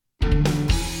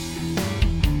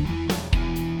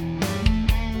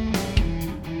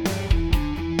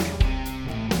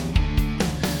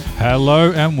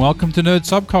Hello and welcome to Nerd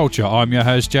Subculture. I'm your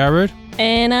host, Jared.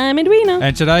 And I'm Edwina.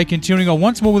 And today, continuing on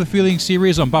once more with the Feeling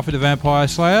series on Buffy the Vampire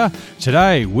Slayer,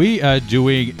 today we are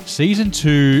doing Season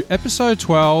 2, Episode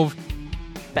 12,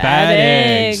 Bad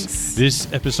Eggs.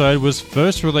 This episode was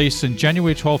first released on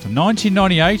January 12th,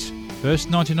 1998. First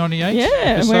 1998 Yeah,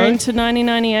 episode. we're into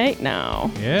 1998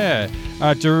 now. Yeah.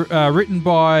 Written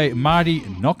by Marty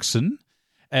Noxon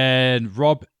and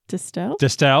Rob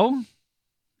Distel.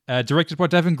 Directed by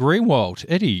Davin Greenwald.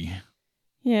 Eddie.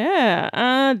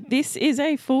 Yeah, this is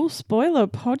a full spoiler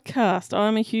podcast.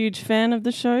 I'm a huge fan of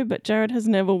the show, but Jared has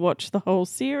never watched the whole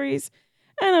series,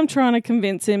 and I'm trying to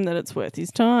convince him that it's worth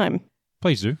his time.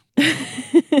 Please do.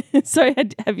 So,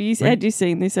 had you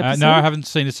seen this episode? No, I haven't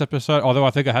seen this episode, although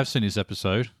I think I have seen this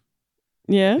episode.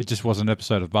 Yeah? It just wasn't an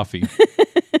episode of Buffy.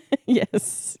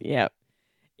 Yes, yeah.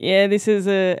 Yeah, this is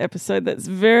an episode that's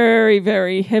very,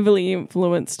 very heavily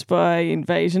influenced by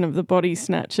Invasion of the Body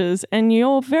Snatchers and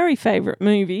your very favourite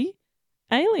movie,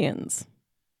 Aliens.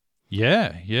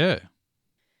 Yeah.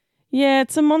 Yeah,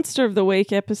 it's a Monster of the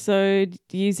Week episode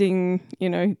using,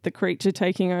 the creature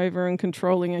taking over and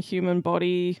controlling a human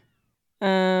body.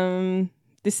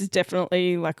 This is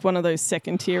definitely like one of those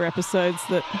second-tier episodes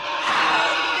that...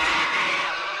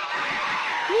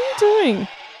 What are you doing?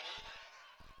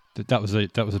 That was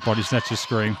a body snatcher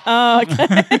scream. Oh,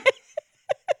 okay.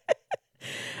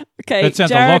 Okay, that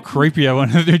sounds a lot creepier when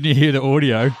you hear the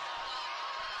audio.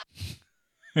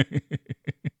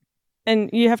 And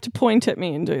you have to point at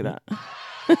me and do that.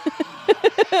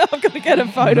 I've got to get a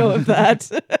photo of that.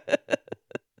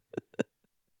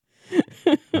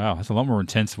 Wow, that's a lot more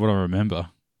intense than what I remember.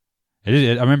 I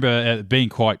remember it being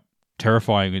quite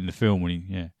terrifying in the film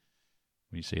when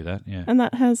you see that. Yeah, and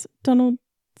that has Donald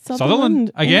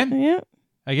Sutherland again. Yeah,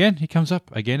 again he comes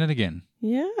up again and again.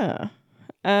 Yeah.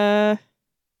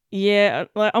 Yeah,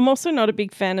 I'm also not a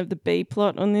big fan of the B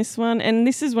plot on this one, and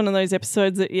this is one of those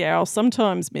episodes that I'll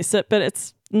sometimes miss it, but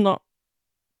it's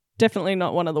definitely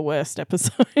not one of the worst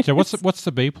episodes. So what's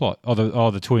the B plot?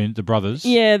 The brothers.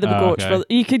 Yeah, the Gorge brothers.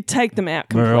 You could take them out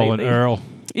completely. Merle and Earl.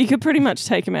 You could pretty much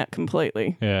take them out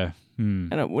completely. Yeah.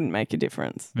 And it wouldn't make a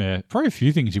difference. Yeah, probably a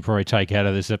few things you probably take out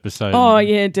of this episode. Oh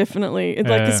yeah, definitely.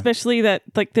 Especially that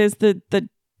there's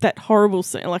that horrible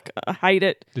scene. Like I hate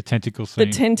it. The tentacle scene.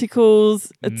 The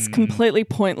tentacles. It's completely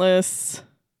pointless.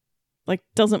 Like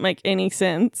doesn't make any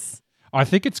sense. I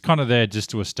think it's kind of there just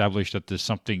to establish that there's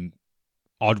something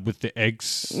odd with the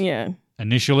eggs. Yeah.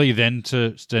 Initially, then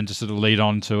to sort of lead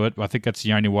on to it. I think that's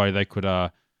the only way they could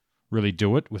really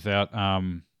do it without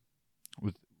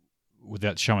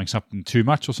without showing something too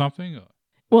much or something.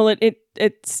 Well,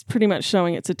 it's pretty much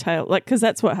showing it's a tale, like because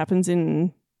that's what happens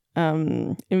in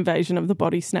Invasion of the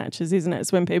Body Snatchers, isn't it?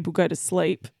 It's when people go to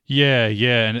sleep. Yeah,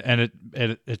 and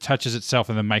it attaches itself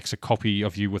and then makes a copy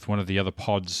of you with one of the other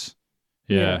pods.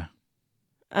 Yeah.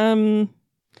 Would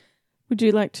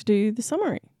you like to do the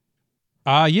summary?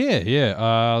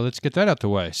 Yeah. Let's get that out the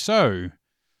way. So,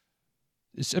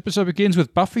 this episode begins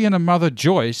with Buffy and her mother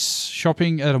Joyce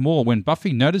shopping at a mall when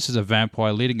Buffy notices a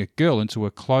vampire leading a girl into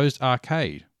a closed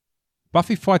arcade.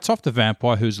 Buffy fights off the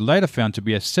vampire, who is later found to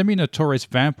be a semi-notorious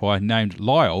vampire named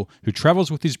Lyle, who travels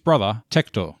with his brother,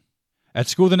 Tector. At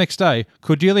school the next day,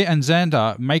 Cordelia and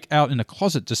Xander make out in a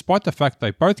closet despite the fact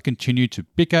they both continue to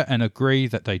bicker and agree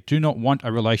that they do not want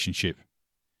a relationship.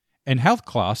 In health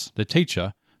class, the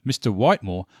teacher, Mr.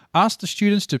 Whitemore, asks the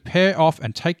students to pair off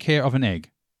and take care of an egg.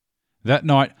 That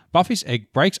night, Buffy's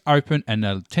egg breaks open and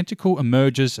a tentacle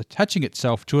emerges, attaching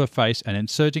itself to her face and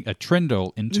inserting a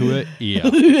trendle into her ear.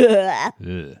 Ugh.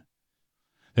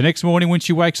 The next morning when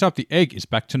she wakes up, the egg is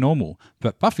back to normal,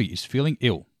 but Buffy is feeling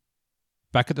ill.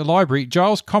 Back at the library,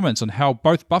 Giles comments on how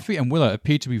both Buffy and Willow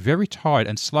appear to be very tired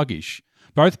and sluggish,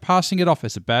 both passing it off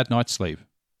as a bad night's sleep.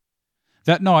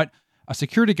 That night, a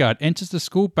security guard enters the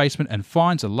school basement and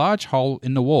finds a large hole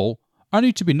in the wall,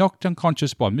 only to be knocked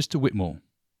unconscious by Mr. Whitmore.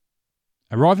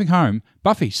 Arriving home,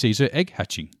 Buffy sees her egg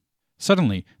hatching.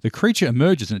 Suddenly, the creature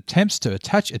emerges and attempts to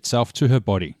attach itself to her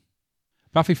body.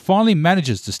 Buffy finally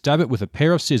manages to stab it with a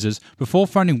pair of scissors before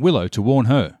phoning Willow to warn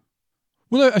her.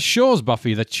 Willow assures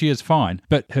Buffy that she is fine,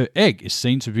 but her egg is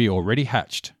seen to be already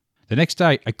hatched. The next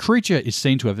day, a creature is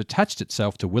seen to have attached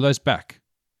itself to Willow's back.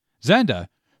 Xander,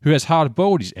 who has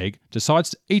hard-boiled his egg,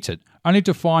 decides to eat it, only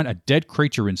to find a dead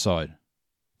creature inside.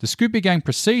 The Scooby Gang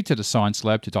proceed to the science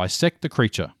lab to dissect the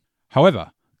creature.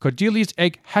 However, Cordelia's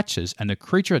egg hatches and the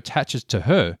creature attaches to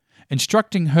her,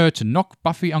 instructing her to knock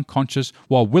Buffy unconscious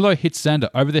while Willow hits Xander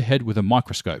over the head with a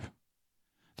microscope.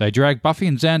 They drag Buffy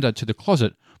and Xander to the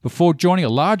closet before joining a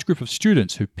large group of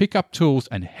students who pick up tools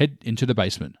and head into the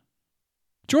basement.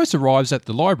 Joyce arrives at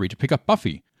the library to pick up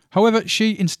Buffy, However,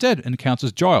 she instead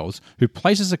encounters Giles, who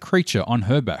places a creature on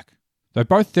her back. They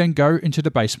both then go into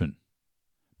the basement.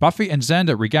 Buffy and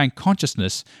Xander regain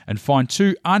consciousness and find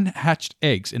 2 unhatched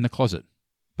eggs in the closet.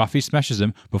 Buffy smashes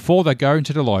them before they go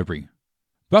into the library.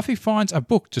 Buffy finds a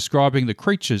book describing the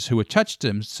creatures who attach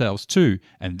themselves to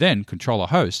and then control a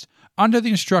host under the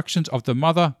instructions of the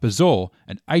Mother Bazoar,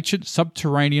 an ancient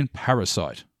subterranean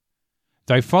parasite.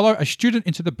 They follow a student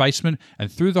into the basement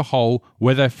and through the hole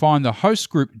where they find the host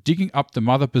group digging up the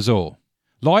Mother Bazoar.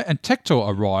 Light and Tector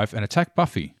arrive and attack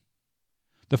Buffy.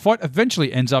 The fight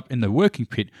eventually ends up in the working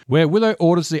pit where Willow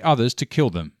orders the others to kill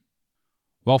them.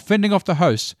 While fending off the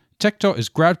hosts, Tector is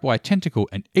grabbed by a tentacle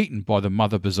and eaten by the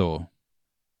Mother Bazoar.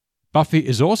 Buffy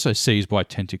is also seized by a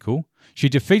tentacle. She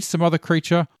defeats the mother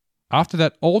creature. After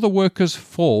that, all the workers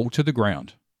fall to the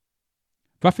ground.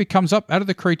 Buffy comes up out of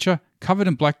the creature, covered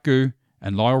in black goo,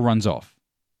 and Lyle runs off.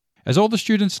 As all the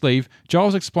students leave,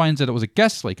 Giles explains that it was a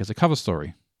gas leak as a cover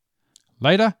story.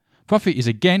 Later, Buffy is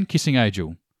again kissing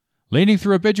Angel. Leaning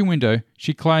through a bedroom window,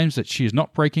 she claims that she is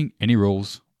not breaking any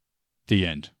rules. The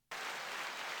end.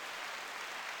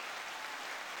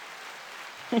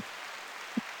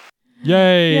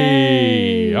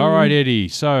 Yay! All right, Eddie.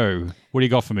 So, what do you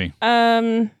got for me?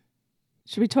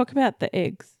 Should we talk about the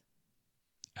eggs?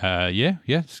 Yeah.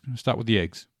 Let's start with the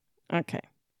eggs. Okay.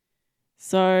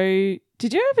 So,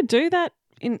 did you ever do that?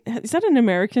 Is that an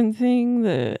American thing?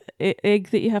 The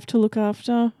egg that you have to look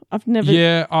after? I've never.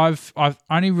 Yeah, I've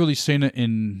only really seen it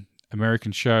in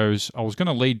American shows. I was going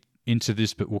to lead into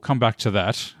this, but we'll come back to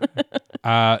that.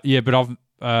 Yeah, but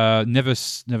I've never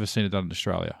seen it done in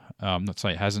Australia. I'm not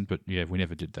saying it hasn't, but yeah, we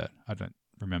never did that. I don't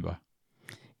remember.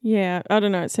 Yeah, I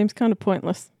don't know. It seems kind of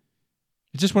pointless.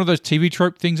 It's just one of those TV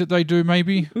trope things that they do,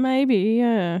 maybe. Maybe,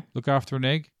 yeah. Look after an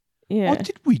egg. Yeah. Or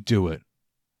did we do it?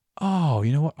 Oh,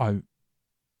 you know what? I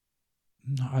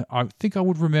think I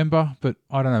would remember, but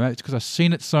I don't know. It's because I've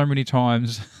seen it so many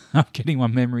times. I'm getting my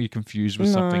memory confused with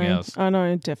something else. I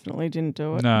know, definitely didn't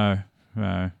do it. No.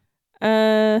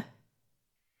 Yeah,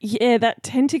 that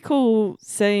tentacle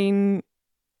scene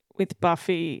with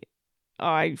Buffy,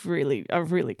 I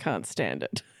really can't stand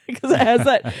it. Because it has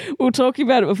that, we were talking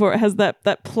about it before, it has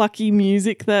that plucky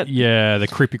music that... Yeah, the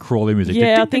creepy crawly music.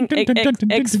 Yeah, I think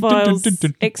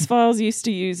X-Files used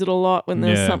to use it a lot when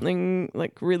there's something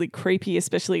like really creepy,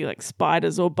 especially like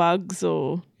spiders or bugs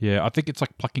or... Yeah, I think it's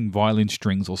like plucking violin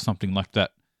strings or something like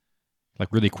that, like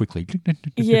really quickly.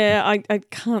 Yeah, I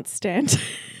can't stand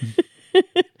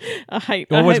I hate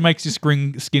it. Always makes your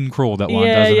skin crawl, that one,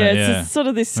 doesn't it? Yeah, it's sort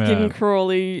of this skin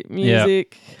crawly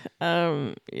music.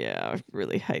 Yeah, I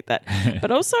really hate that.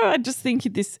 But also, I just think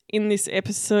in this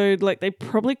episode, like they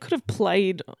probably could have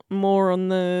played more on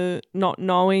the not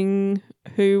knowing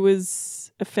who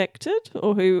was affected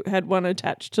or who had one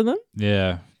attached to them.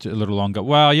 Yeah, a little longer.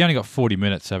 Well, you only got 40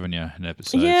 minutes, haven't you, an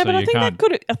episode? Yeah, so but I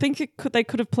think they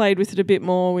could have played with it a bit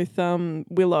more with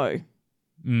Willow.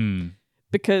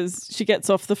 Because she gets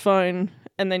off the phone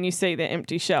and then you see their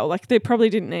empty shell. Like they probably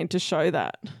didn't need to show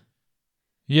that.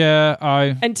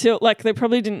 Yeah, they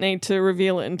probably didn't need to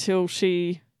reveal it until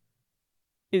she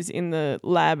is in the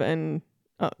lab and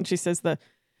she says the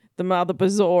Mother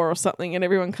Bazoar or something, and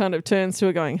everyone kind of turns to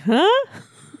her going, huh?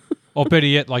 Or better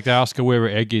yet, like they ask her where her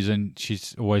egg is and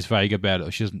she's always vague about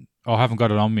it. She doesn't, I haven't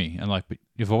got it on me. And like, but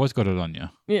you've always got it on you.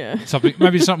 Yeah.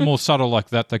 Maybe something more subtle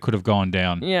like that they could have gone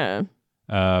down. Yeah.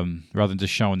 Rather than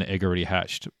just showing the egg already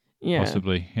hatched. Yeah.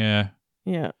 Possibly. Yeah.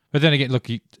 Yeah. But then again, look,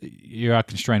 you are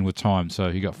constrained with time, so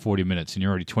you got 40 minutes and you're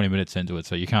already 20 minutes into it,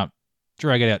 so you can't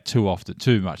drag it out too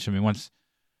much. I mean, once,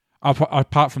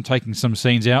 apart from taking some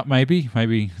scenes out, maybe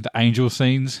the angel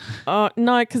scenes. No,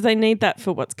 because they need that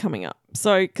for what's coming up.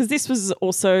 So, because this was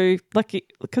also,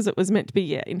 because it was meant to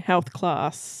be, in health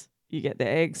class, you get the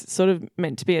eggs. It's sort of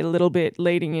meant to be a little bit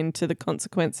leading into the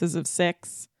consequences of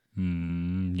sex.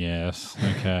 Yes,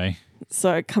 okay.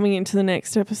 So coming into the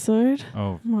next episode.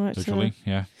 Oh, literally,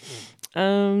 yeah.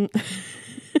 I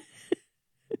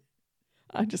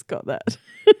just got that.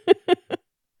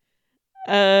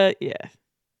 Yeah.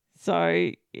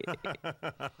 So,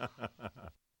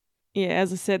 yeah,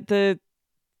 as I said,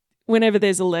 whenever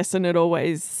there's a lesson, it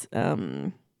always,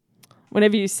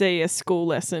 whenever you see a school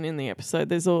lesson in the episode,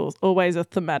 there's always a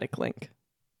thematic link.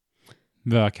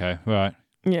 Okay, right.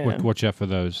 Yeah. Watch out for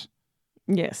those.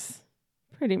 Yes,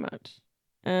 pretty much.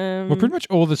 Well, pretty much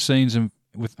all the scenes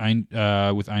with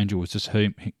Angel was just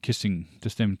them kissing,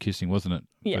 wasn't it?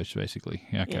 Yeah. Basically.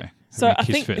 Yeah, okay. Yeah. So I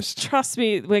think, fest. trust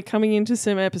me, we're coming into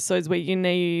some episodes where you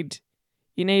need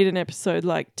an episode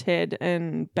like Ted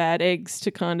and Bad Eggs to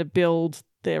kind of build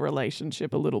their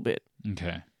relationship a little bit.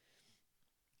 Okay.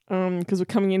 Because we're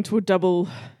coming into a double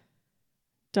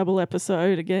double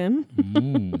episode again.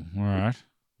 Ooh, all right.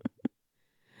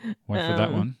 Wait for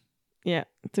that one. Yeah,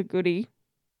 it's a goodie.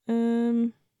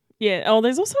 Yeah. Oh,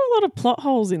 there's also a lot of plot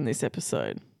holes in this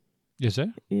episode. Is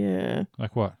there? Yeah.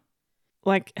 Like what?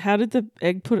 Like, how did the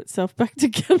egg put itself back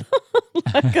together?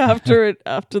 Like after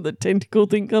the tentacle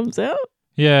thing comes out.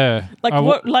 Yeah. Like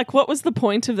what was the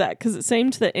point of that? Because it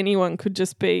seemed that anyone could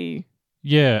just be.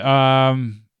 Yeah.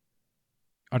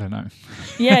 I don't know.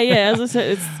 Yeah. As I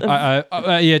said, it's.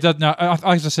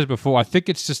 As I said before, I think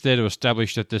it's just there to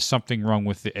establish that there's something wrong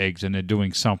with the eggs, and they're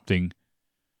doing something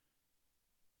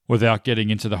without getting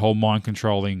into the whole mind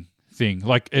controlling thing.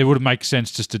 Like, it would make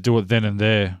sense just to do it then and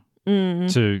there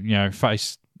to,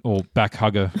 face or back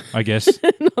hugger, I guess.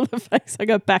 Not the face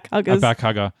hugger, back huggers. A back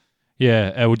hugger.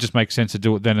 Yeah, it would just make sense to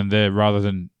do it then and there rather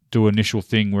than do an initial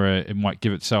thing where it might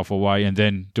give itself away and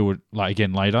then do it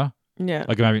again later. Yeah.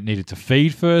 Like, maybe it needed to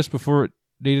feed first before it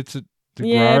needed to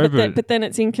grow. But then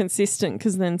it's inconsistent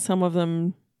because then some of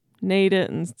them need it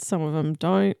and some of them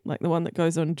don't. Like the one that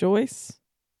goes on Joyce.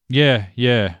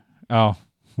 Yeah. Oh,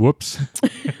 whoops.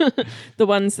 The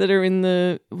ones that are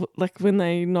in like when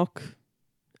they knock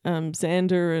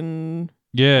Xander and...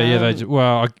 Yeah,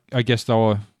 I guess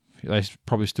they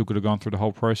probably still could have gone through the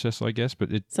whole process, I guess, but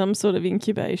some sort of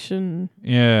incubation.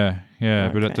 Yeah,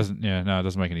 but it doesn't. Yeah, no, it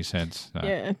doesn't make any sense. No,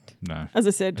 yeah, no. As I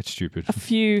said, it's stupid. A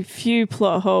few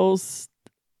plot holes.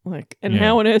 Like, and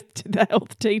how on earth did the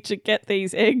health teacher get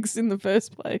these eggs in the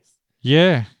first place?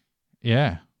 Yeah.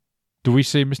 Do we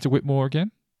see Mr. Whitmore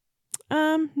again?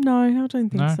 No, I don't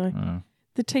think so. Oh.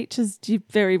 The teachers, you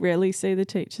very rarely see the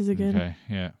teachers again. Okay,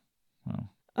 yeah. Well,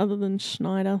 other than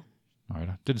Schneider. I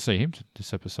didn't see him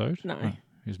this episode. No.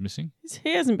 He was missing.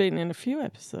 He hasn't been in a few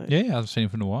episodes. Yeah, I haven't seen him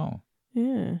for a while.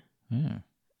 Yeah.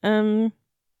 I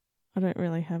don't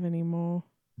really have any more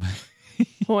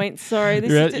points. Sorry.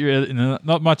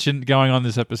 Not much going on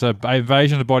this episode.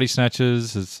 Invasion of the Body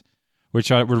Snatchers,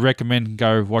 which I would recommend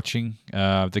go watching.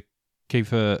 The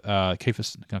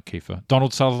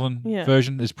Donald Sutherland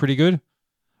version is pretty good.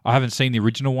 I haven't seen the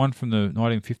original one from the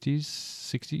 1950s,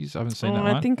 60s. I haven't seen that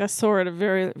one. I think I saw it a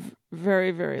very, very,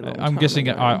 very long time I'm guessing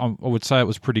ago. I would say it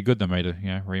was pretty good. They made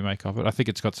a remake of it. I think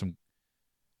it's got some...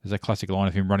 There's a classic line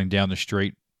of him running down the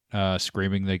street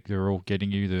screaming, they're all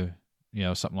getting you,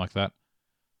 something like that.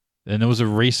 And there was a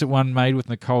recent one made with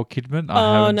Nicole Kidman.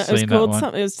 I haven't seen that one.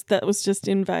 Something. That was just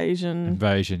Invasion.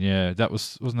 Invasion, yeah.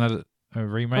 Wasn't that a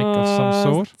remake of some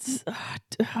sort?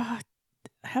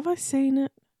 Have I seen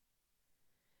it?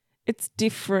 It's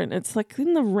different. It's like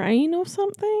in the rain or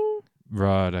something.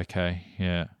 Right, okay,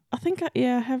 yeah. I think I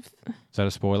have. Is that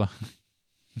a spoiler?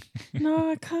 No,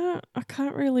 I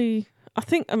can't really. I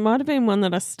think it might have been one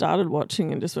that I started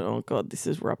watching and just went, oh God, this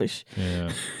is rubbish.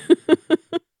 Yeah.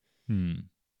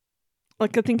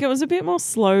 Like, I think it was a bit more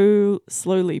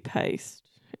slowly paced.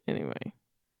 Anyway.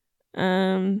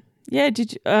 Yeah,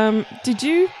 did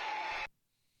you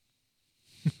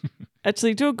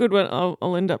actually do a good one?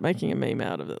 I'll end up making a meme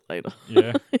out of it later.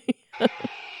 Yeah.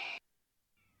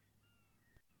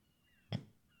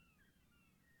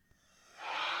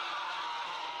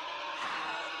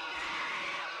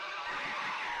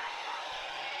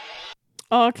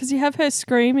 Oh, because you have her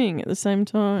screaming at the same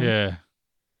time. Yeah.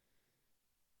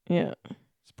 Yeah.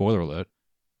 Spoiler alert.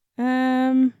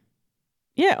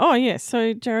 Yeah. Oh, yeah.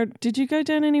 So, Jared, did you go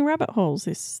down any rabbit holes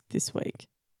this week?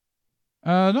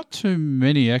 Not too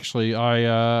many, actually.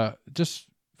 I just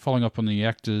following up on the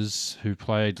actors who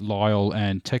played Lyle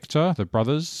and Tector, the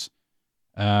brothers.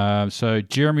 So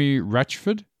Jeremy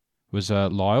Ratchford was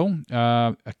Lyle,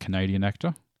 a Canadian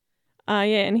actor. Yeah,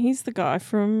 and he's the guy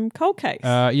from Cold Case.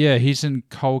 Yeah, he's in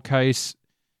Cold Case.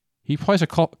 He plays a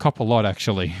cop a lot,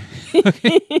 actually.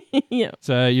 Yeah.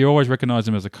 So you always recognise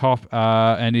him as a cop.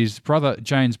 And his brother,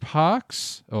 James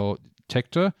Parks, or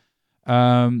Tector,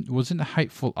 was in The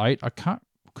Hateful Eight. I couldn't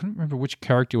remember which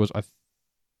character it was. I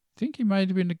think he may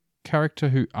have been the character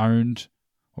who owned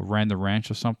or ran the ranch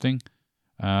or something.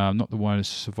 Not the one who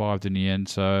survived in the end.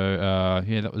 So,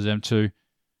 yeah, that was them too.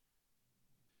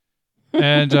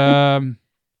 And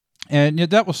yeah,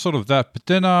 that was sort of that. But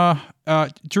then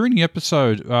during the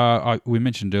episode, we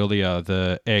mentioned earlier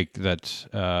the egg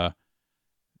that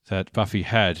Buffy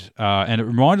had, and it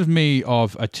reminded me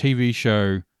of a TV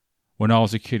show when I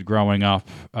was a kid growing up.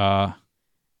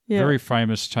 Very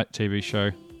famous TV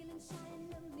show.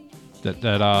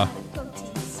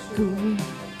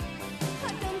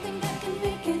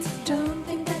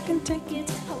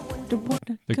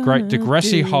 The great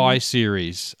Degrassi High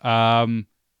series.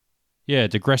 Yeah,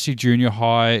 Degrassi Junior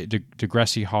High,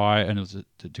 Degrassi High, and it was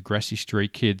the Degrassi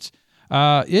Street Kids.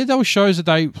 Yeah, those shows that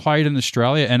they played in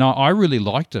Australia, and I really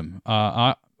liked them.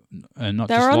 and not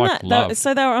They just were on like love.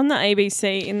 so they were on the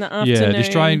ABC in the afternoon. Yeah, the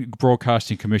Australian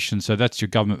Broadcasting Commission. So that's your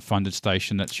government-funded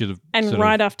station that should have and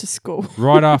after school.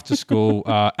 right after school,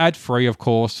 ad-free, of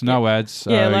course, no ads.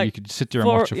 So you could sit there and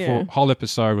watch a whole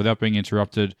episode without being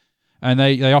interrupted. And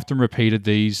they often repeated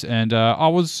these. And I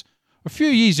was a few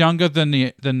years younger than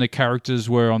the characters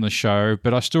were on the show,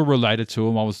 but I still related to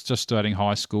them. I was just starting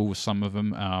high school with some of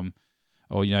them,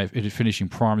 or finishing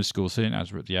primary school. So I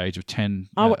was at the age of 10,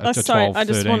 12,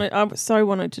 13. I so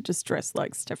wanted to just dress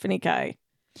like Stephanie Kaye.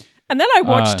 And then I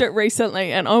watched it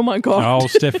recently, and oh my god! Oh,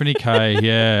 Stephanie Kaye,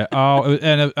 yeah. Oh,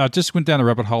 and I just went down the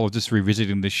rabbit hole of just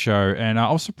revisiting this show, and I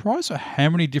was surprised at how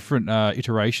many different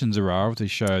iterations there are of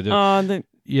this show.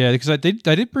 Yeah, because they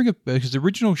did bring it, because the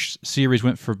original series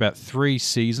went for about 3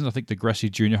 seasons. I think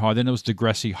Degrassi Junior High. Then there was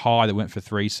Degrassi High that went for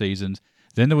 3 seasons.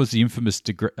 Then there was the infamous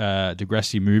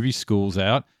Degrassi movie Schools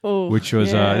Out, which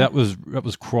was that was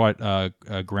quite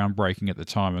groundbreaking at the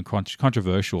time and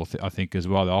controversial, I think, as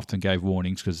well. They often gave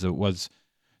warnings because there was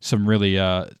some really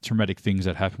traumatic things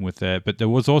that happened with that. But there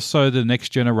was also the Next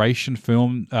Generation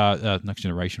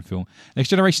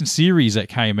series that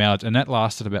came out, and that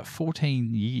lasted about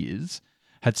 14 years.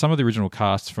 Had some of the original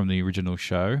casts from the original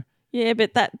show. Yeah,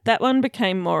 but that one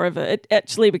became it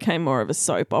actually became more of a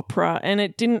soap opera, and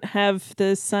it didn't have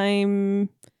the same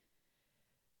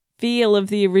feel of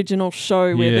the original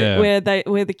show where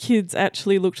the kids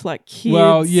actually looked like kids.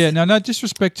 Well, yeah, no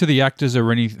disrespect to the actors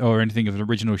or anything of the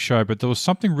original show, but there was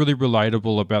something really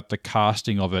relatable about the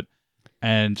casting of it,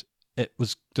 and it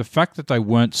was the fact that they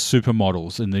weren't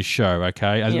supermodels in this show,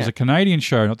 okay? As it was a Canadian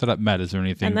show, not that that matters or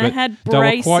anything. And they had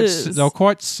braces. They were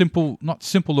quite simple, not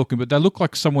simple looking, but they look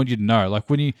like someone you'd know. Like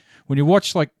when you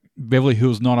watch like Beverly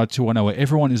Hills 90210, where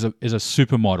everyone is a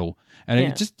supermodel, and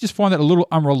you just find that a little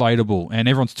unrelatable, and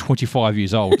everyone's 25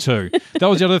 years old too. That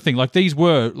was the other thing. Like these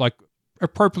were like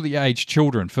appropriately aged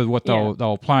children for what they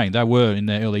were playing. They were in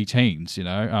their early teens,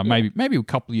 maybe a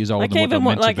couple of years older than what they were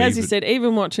meant to be. As you said,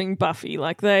 even watching Buffy,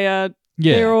 like they are.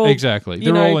 Yeah, they're all, exactly.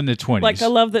 They're all in their 20s. Like I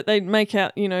love that they make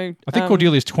out, I think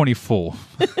Cordelia's 24.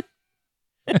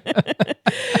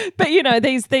 But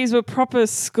these were proper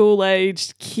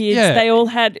school-aged kids. Yeah. They all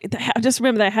had. I just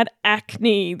remember they had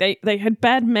acne. They had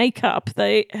bad makeup.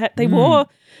 They wore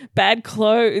bad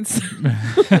clothes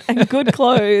and good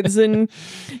clothes, and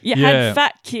you had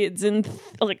fat kids and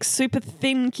like super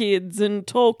thin kids and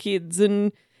tall kids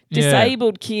and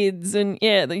disabled kids, and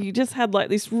you just had like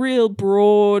this real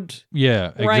broad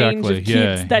range of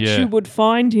kids that you would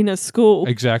find in a school.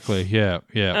 Exactly, not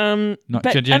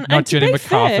Jenny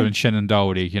MacArthur and Shannon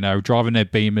Doherty, driving their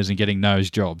Beamers and getting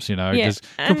nose jobs, just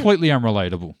completely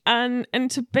unrelatable. And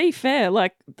to be fair,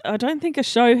 like I don't think a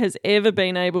show has ever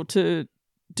been able to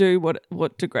do what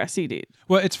Degrassi did.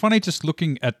 Well, it's funny just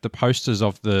looking at the posters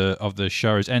of the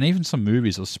shows and even some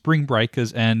movies, or Spring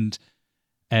Breakers and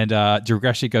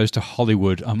Degrassi Goes to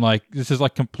Hollywood. I'm like, this is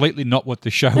like completely not what the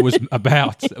show was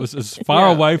about. It was as far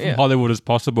away from Hollywood as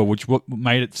possible, which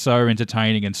made it so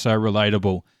entertaining and so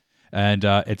relatable. And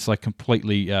it's like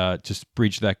completely just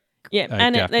bridged that. Yeah,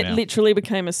 and it literally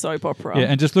became a soap opera. Yeah,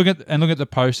 and just look at the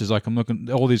posters. Like I'm looking,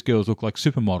 all these girls look like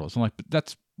supermodels. I'm like, but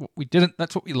that's what we didn't.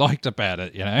 That's what we liked about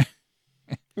it, Yeah,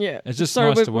 it's just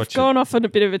nice to watch. We've gone off on a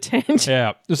bit of a tangent.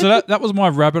 Yeah, so that was my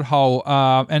rabbit hole,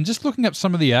 and just looking up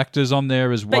some of the actors on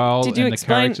there as well. Did you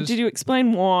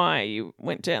explain why you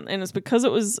went down? And it's because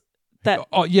it was that.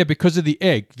 Oh yeah, because of the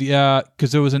egg.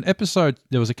 Because there was an episode.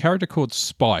 There was a character called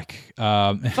Spike.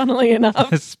 Funnily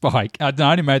enough, Spike. I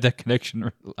only made that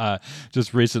connection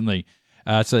just recently.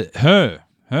 So her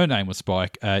name was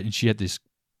Spike, and she had this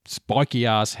spiky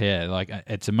ass hair. Like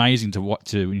it's amazing to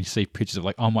watch when you see pictures of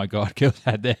like, oh my god, girls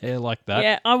had their hair like that.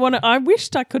 Yeah, I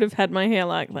wished I could have had my hair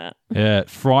like that. Yeah,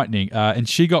 frightening. And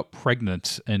she got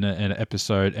pregnant in an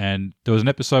episode, and there was an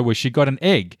episode where she got an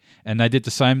egg, and they did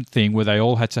the same thing where they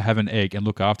all had to have an egg and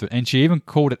look after it. And she even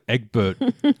called it Egbert,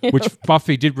 which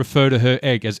Buffy did refer to her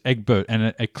egg as Egbert,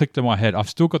 and it clicked in my head. I've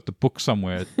still got the book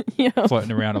somewhere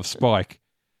floating around of Spike.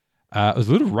 It was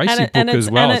a little racing book as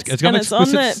well. It's got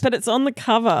explicit, but it's on the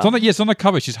cover. It's on the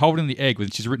cover. She's holding the egg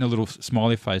and she's written a little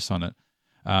smiley face on it.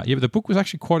 But the book was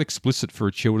actually quite explicit for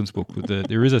a children's book.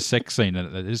 There is a sex scene in it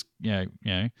that is,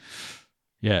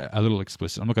 a little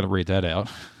explicit. I'm not going to read that out.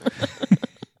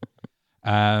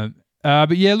 But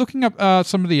looking up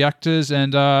some of the actors,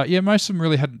 and most of them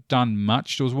really hadn't done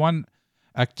much. There was one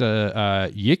actor,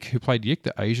 Yik, who played Yik,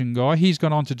 the Asian guy. He's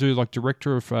gone on to do like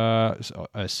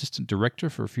assistant director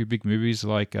for a few big movies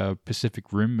like Pacific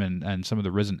Rim and some of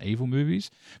the Resident Evil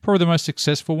movies. Probably the most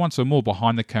successful one, so more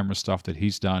behind the camera stuff that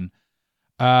he's done.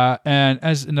 And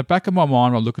as in the back of my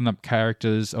mind, while looking up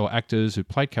characters or actors who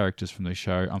played characters from the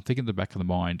show, I'm thinking in the back of the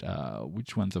mind,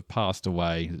 which ones have passed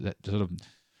away? That sort of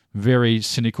very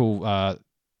cynical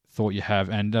thought you have.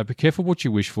 And be careful what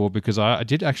you wish for, because I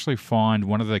did actually find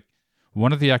one of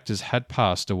the actors had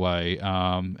passed away,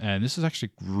 and this is actually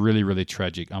really, really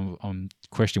tragic. I'm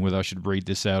questioning whether I should read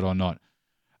this out or not.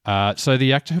 So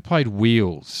the actor who played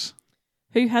Wheels,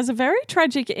 who has a very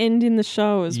tragic end in the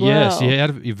show as well. yes, he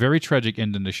had a very tragic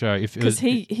end in the show. Because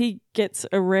he gets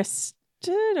arrested.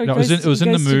 Or no, it was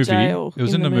in the movie. Jail It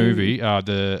was in the movie.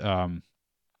 The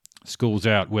School's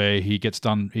Out, where he gets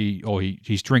done.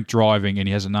 He's drink driving and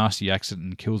he has a nasty accident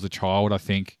and kills a child, I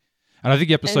think. And I think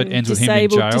the episode ends with him in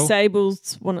jail.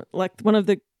 Disables one of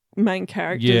the main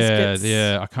characters.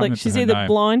 Yeah. I can't remember she's her either name.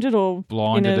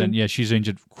 blinded, and she's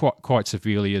injured quite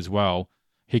severely as well.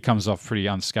 He comes off pretty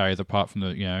unscathed, apart from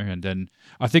and then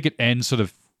I think it ends sort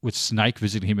of with Snake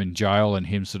visiting him in jail and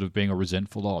him sort of being all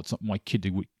resentful. Oh, it's not my kid.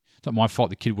 It's not my fault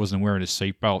the kid wasn't wearing a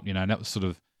seatbelt. And that was sort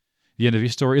of the end of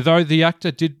his story. Though the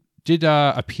actor did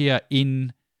appear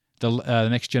in the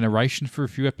Next Generation for a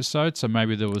few episodes, so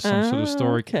maybe there was some sort of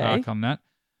story arc on that.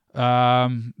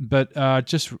 But I'm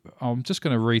just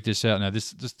going to read this out now.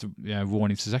 This just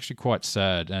warning. This is actually quite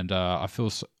sad, and I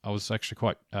was actually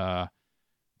quite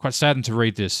saddened to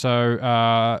read this.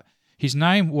 So his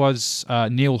name was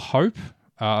Neil Hope,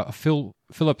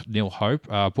 Philip Neil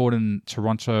Hope, born in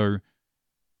Toronto,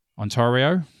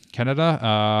 Ontario,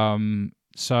 Canada.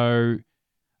 So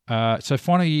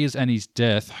final years and his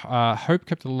death, Hope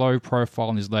kept a low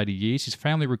profile in his later years. His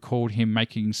family recalled him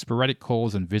making sporadic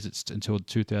calls and visits until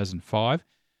 2005.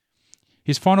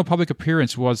 His final public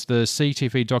appearance was the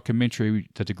CTV documentary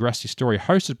The Degrassi Story,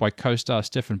 hosted by co-star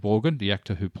Stephen Morgan, the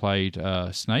actor who played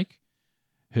Snake,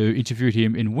 who interviewed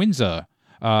him in Windsor.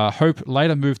 Hope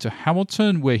later moved to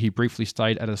Hamilton, where he briefly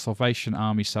stayed at a Salvation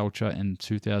Army shelter in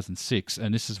 2006.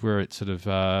 And this is where it sort of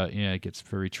gets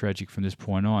very tragic from this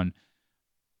point on.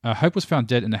 Hope was found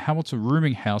dead in the Hamilton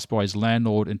rooming house by his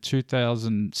landlord in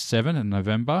 2007 in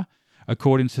November.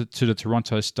 According to the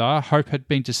Toronto Star, Hope had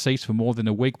been deceased for more than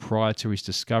a week prior to his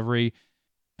discovery,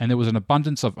 and there was an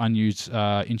abundance of unused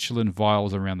insulin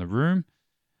vials around the room.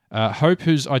 Hope,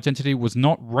 whose identity was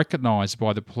not recognised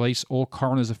by the police or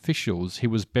coroner's officials, he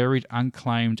was buried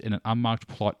unclaimed in an unmarked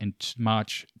plot in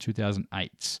March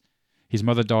 2008. His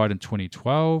mother died in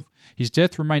 2012. His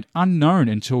death remained unknown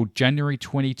until January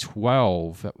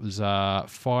 2012. That was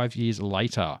 5 years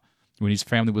later, when his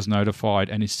family was notified,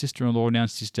 and his sister-in-law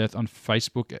announced his death on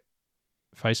Facebook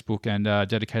and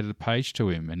dedicated a page to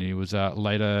him. And he was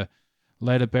later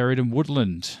buried in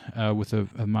Woodland with a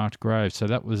marked grave. So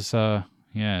that was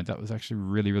actually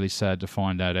really, really sad to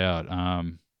find that out.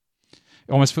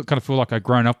 I almost kind of feel like I've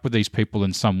grown up with these people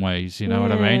in some ways, you know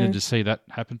what I mean? And to see that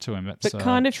happen to him, that's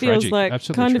kind of tragic.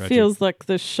 feels like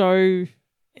the show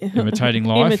imitating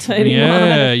life. life.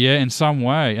 Yeah, in some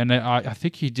way. And I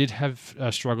think he did have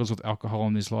struggles with alcohol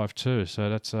in his life too. So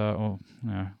that's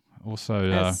also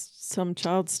as some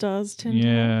child stars tend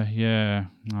to. Yeah.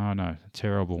 Oh no,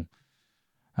 terrible.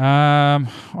 All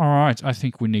right, I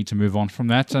think we need to move on from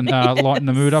that and lighten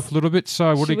the mood up a little bit.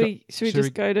 So, should we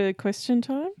just go to question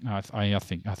time? I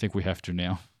think we have to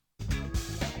now.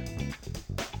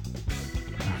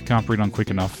 Can't bring it on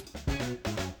quick enough.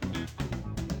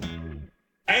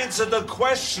 Answer the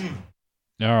question.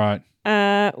 All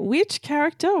right. Which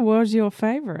character was your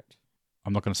favourite?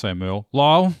 I'm not going to say Merle.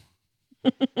 Lyle.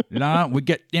 No, we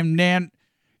get them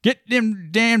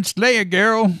damn Slayer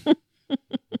girl.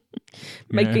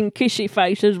 Making kissy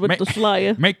faces with the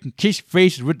Slayer. Making kissy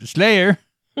faces with the Slayer.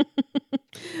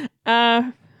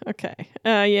 Okay.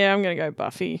 I'm going to go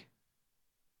Buffy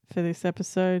for this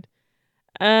episode.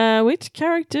 Which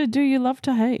character do you love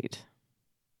to hate?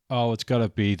 Oh, it's got to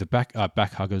be the back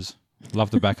huggers.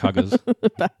 Love the back huggers.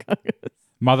 The back huggers.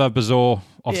 Mother Bazaar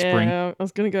offspring. Yeah, I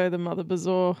was going to go the Mother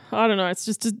Bazaar. I don't know. It's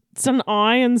just it's an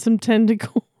eye and some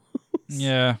tentacles.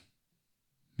 Yeah.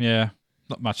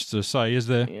 Not much to say, is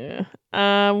there?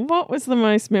 Yeah. What was the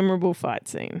most memorable fight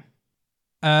scene?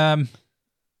 I don't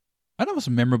know if it was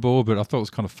memorable, but I thought it was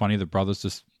kind of funny, the brothers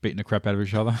just beating the crap out of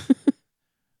each other.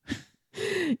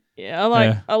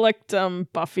 Yeah, I liked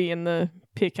Buffy and the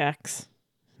pickaxe.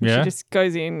 Yeah. She just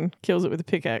goes in, kills it with a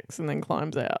pickaxe, and then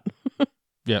climbs out.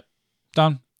 Yep.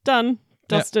 Done.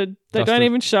 Dusted. Yep. They Dusted. don't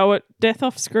even show it. Death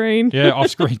off screen. Yeah,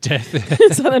 off-screen death.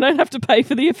 So they don't have to pay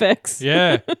for the effects.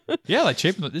 Yeah, they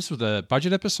cheapened it. This was a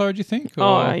budget episode, you think?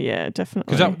 Oh, yeah,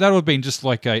 definitely. Because that would have been just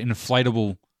like an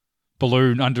inflatable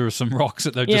balloon under some rocks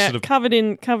that they've just sort of... covered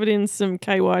in some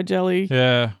KY jelly.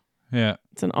 Yeah.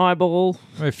 It's an eyeball.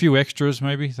 A few extras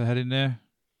maybe they had in there,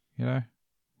 you know.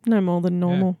 No more than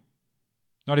normal.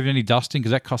 Not even any dusting,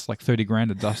 because that costs like 30 grand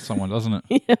to dust someone, doesn't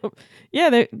it? Yeah,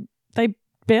 they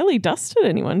barely dusted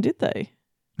anyone, did they?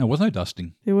 There was no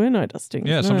dusting. There were no dustings.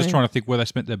 Yeah, so no. I'm just trying to think where they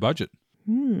spent their budget.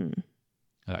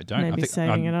 I don't. Maybe I think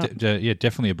saving it up. Yeah,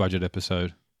 definitely a budget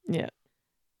episode. Yeah.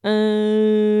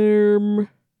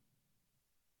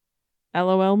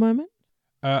 LOL moment?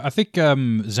 I think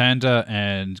Xander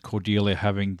and Cordelia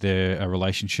having their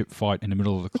relationship fight in the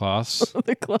middle of the class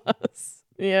The class.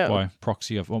 Yeah. by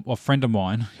proxy of a friend of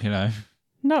mine,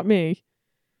 Not me.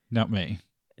 not me.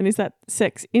 And is that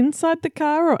sex inside the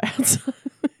car or outside?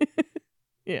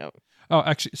 Yeah. Oh,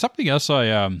 actually, something else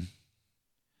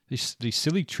these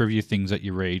silly trivia things that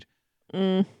you read.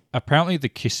 Apparently the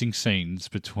kissing scenes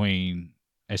between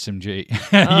SMG. You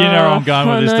know where I'm going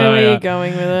with this, I know don't where you? you're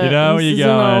going with it. You know where This you're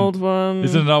is going. an old one.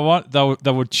 Isn't that what?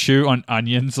 They would chew on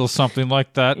onions or something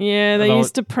like that. Yeah, they They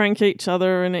used to prank each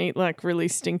other and eat like really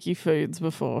stinky foods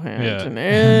beforehand. Yeah. And,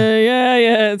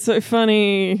 yeah, it's so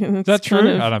funny. And Is that it's kind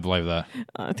true? of- I don't believe that.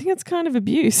 I think it's kind of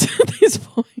abuse at this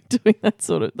point, doing that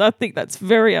sort of. I think that's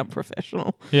very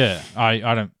unprofessional. Yeah, I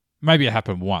don't. Maybe it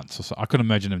happened once or so. I couldn't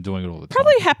imagine them doing it all the time.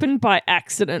 Probably happened by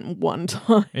accident one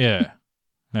time. Yeah.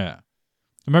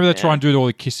 Maybe they try Yeah. and do all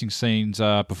the kissing scenes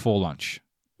before lunch,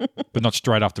 but not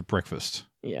straight after breakfast.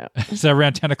 Yeah. So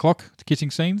around 10 o'clock, the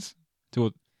kissing scenes? Do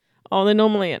it. Oh, they're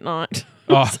normally at night.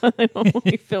 Oh. So they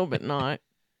normally film at night.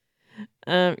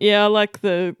 Yeah, I like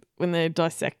when they're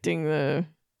dissecting the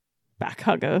back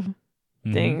hugger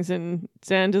Mhm. things, and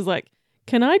Xander's like,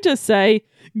 "Can I just say,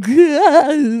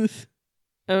 gah?"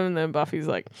 And then Buffy's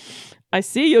like, "I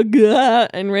see your gah,"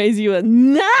 and raise you a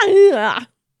nah.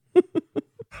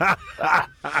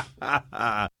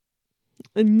 I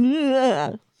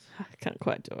can't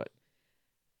quite do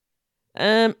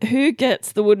it. Who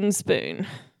gets the wooden spoon?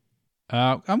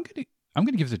 I'm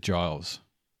gonna give it to Giles.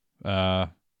 Yeah.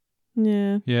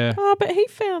 Yeah. Oh, but he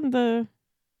found the.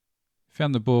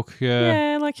 Found the book.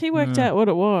 Yeah. Yeah, like he worked out what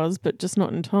it was, but just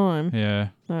not in time. Yeah.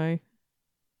 So.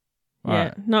 All Yeah.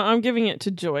 right. No, I'm giving it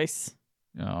to Joyce.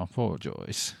 Oh, poor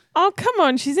Joyce. Oh, come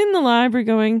on. She's in the library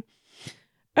going,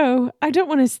 "Oh, I don't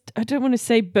want to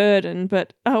say burden,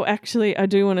 but actually I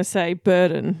do want to say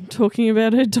burden," talking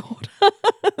about her daughter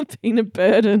being a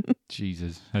burden.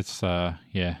 Jesus. That's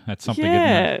that's something, isn't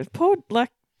Yeah, it? poor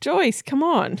Joyce, come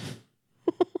on.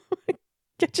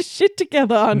 Get your shit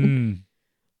together. Mm.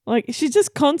 Like, she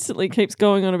just constantly keeps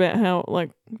going on about how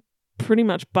pretty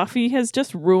much Buffy has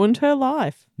just ruined her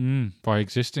life By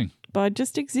existing. by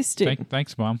just existing.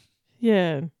 Thanks, Mum.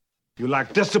 Yeah. You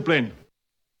lack discipline.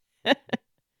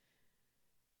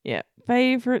 Yeah.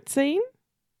 Favorite scene?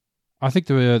 I think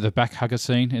the back hugger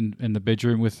scene in the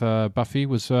bedroom with Buffy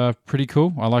was pretty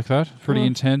cool. I like that. Pretty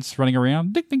intense, running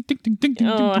around. Ding, ding, ding, ding, ding, ding,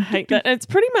 Oh, ding, I ding, hate ding. that. It's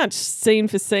pretty much scene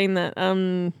for scene that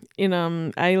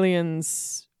in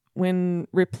Aliens when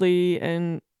Ripley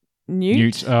and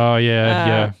Newt Oh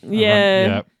yeah,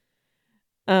 yeah.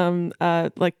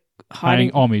 Like Paying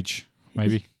hiding homage,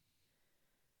 maybe.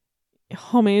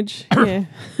 homage, yeah.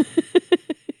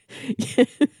 Yeah.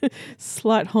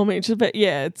 Slight homage, but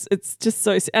yeah, it's just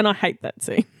so, and I hate that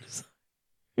scene.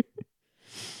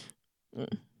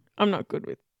 I'm not good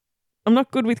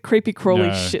with creepy crawly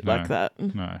No, shit no. like that.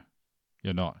 No,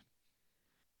 you're not.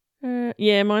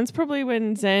 Yeah, mine's probably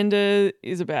when Xander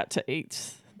is about to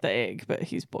eat the egg, but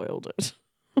he's boiled it.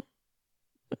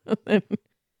 Then,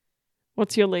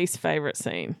 what's your least favourite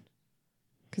scene?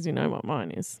 Because you know what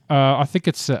mine is. I think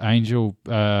it's Angel.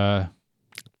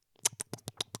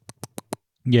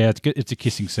 Yeah, it's good. It's the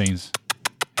kissing scenes.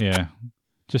 Yeah,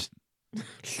 just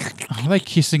are they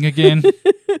kissing again?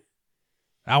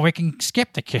 We can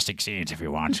skip the kissing scenes if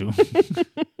you want to.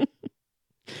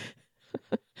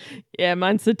 Yeah,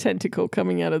 mine's the tentacle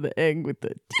coming out of the egg with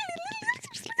the...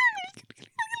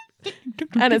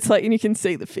 And it's like, and you can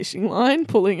see the fishing line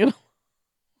pulling it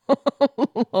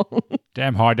along.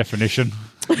 Damn high definition.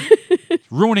 It's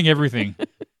ruining everything.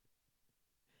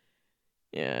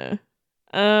 Yeah.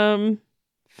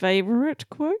 Favorite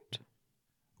quote?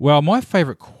 Well, my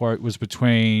favourite quote was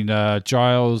between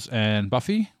Giles and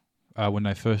Buffy when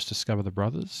they first discover the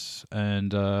brothers,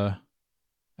 and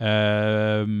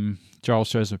Giles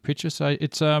shows them a picture. Say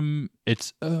it's Lyle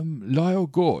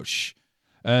Gorsh,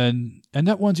 and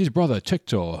that one's his brother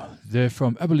Tector. They're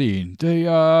from Abilene. They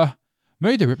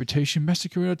made their reputation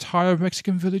massacring an entire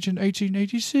Mexican village in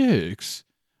 1886.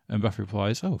 And Buffy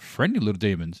replies, "Oh, friendly little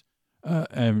demons."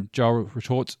 And Giles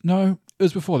retorts, "No, it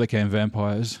was before they became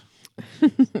vampires."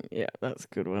 Yeah, that's a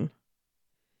good one.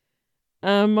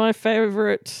 My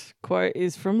favourite quote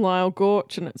is from Lyle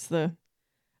Gorch, and it's the,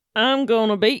 "I'm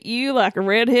gonna beat you like a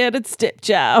red-headed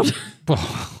stepchild."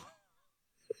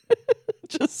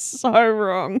 Just so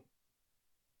wrong.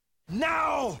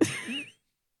 Now!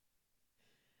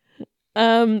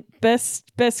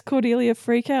 Best Cordelia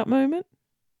freakout moment?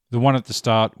 The one at the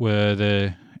start where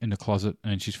they're in the closet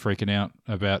and she's freaking out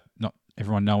about not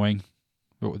everyone knowing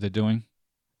what they're doing.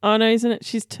 Oh, no, isn't it?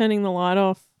 She's turning the light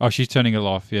off. Oh, she's turning it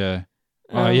off, yeah.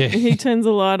 Oh, yeah. He turns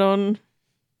the light on.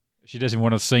 She doesn't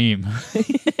want to see him.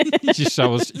 she's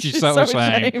so ashamed.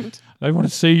 ashamed. They want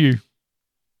to see you.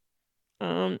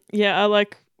 Yeah, I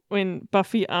like when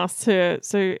Buffy asks her,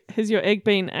 so has your egg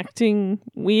been acting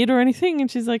weird or anything? And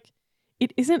she's like,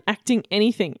 it isn't acting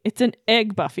anything. It's an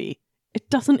egg, Buffy. It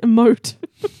doesn't emote.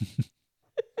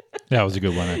 That was a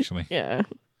good one, actually. Yeah.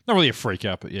 Not really a freak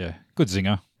out, but yeah, good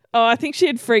zinger. Oh, I think she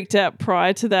had freaked out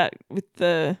prior to that with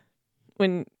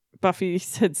when Buffy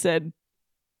had said,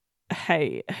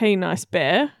 hey, nice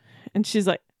bear. And she was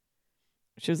like,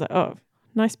 oh,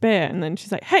 nice bear. And then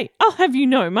she's like, hey, I'll have you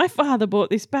know, my father bought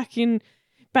this back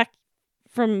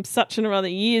from such and other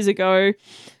years ago.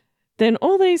 Then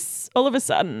all of a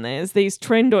sudden, there's these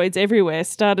trendoids everywhere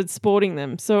started sporting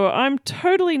them. So I'm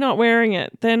totally not wearing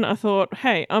it. Then I thought,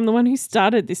 hey, I'm the one who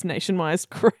started this nationwide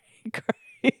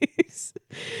craze.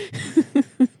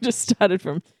 Just started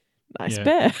from nice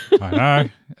bear. I know.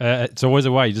 It's always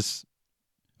a way. It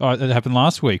happened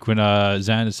last week when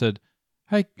Xander said,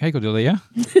 hey, Cordelia.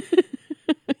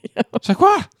 It's like,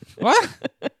 what?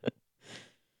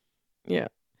 Yeah.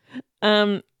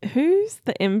 Who's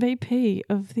the MVP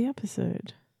of the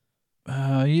episode?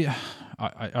 Yeah,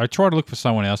 I try to look for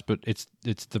someone else, but it's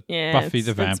the Buffy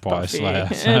the Vampire Slayer.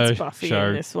 So, it's Buffy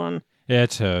in this one. Yeah,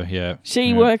 it's her. Yeah,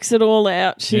 she works it all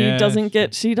out. She doesn't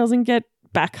get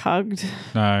back hugged.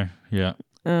 No, yeah.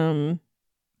 And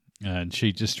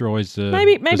she destroys the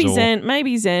maybe Zor.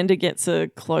 maybe Xander gets a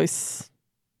close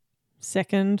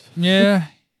second. Yeah.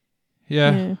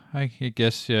 I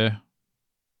guess. Yeah.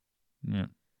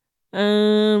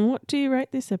 What do you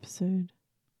rate this episode?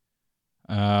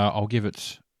 I'll give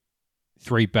it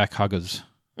 3 back huggers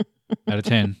out of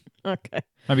 10. Okay.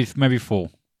 Maybe 4.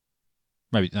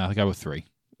 I'll go with 3.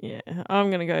 Yeah,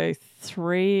 I'm gonna go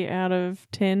 3 out of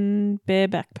 10 bear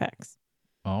backpacks.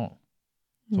 Oh,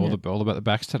 it's all about the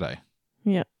backs today.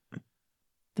 Yeah,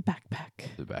 the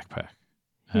backpack. The backpack.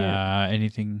 Yeah.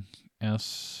 Anything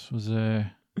else was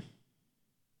there?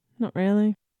 Not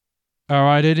really. All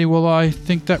right, Eddie. Well, I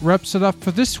think that wraps it up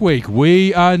for this week.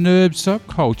 We are Nerd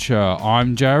Subculture.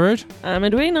 I'm Jared. I'm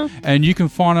Edwina. And you can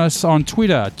find us on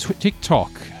Twitter,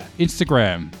 TikTok,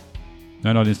 Instagram.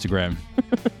 No, not Instagram.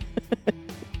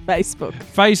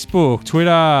 Facebook,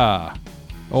 Twitter,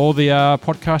 all the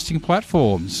podcasting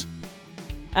platforms.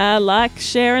 Like,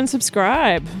 share, and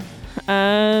subscribe.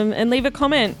 And leave a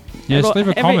comment. Yes, leave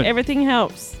a comment. Everything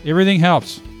helps. Everything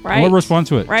helps. Right. We'll respond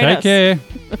to it. Rate Take us. care.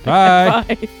 Bye.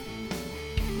 Bye.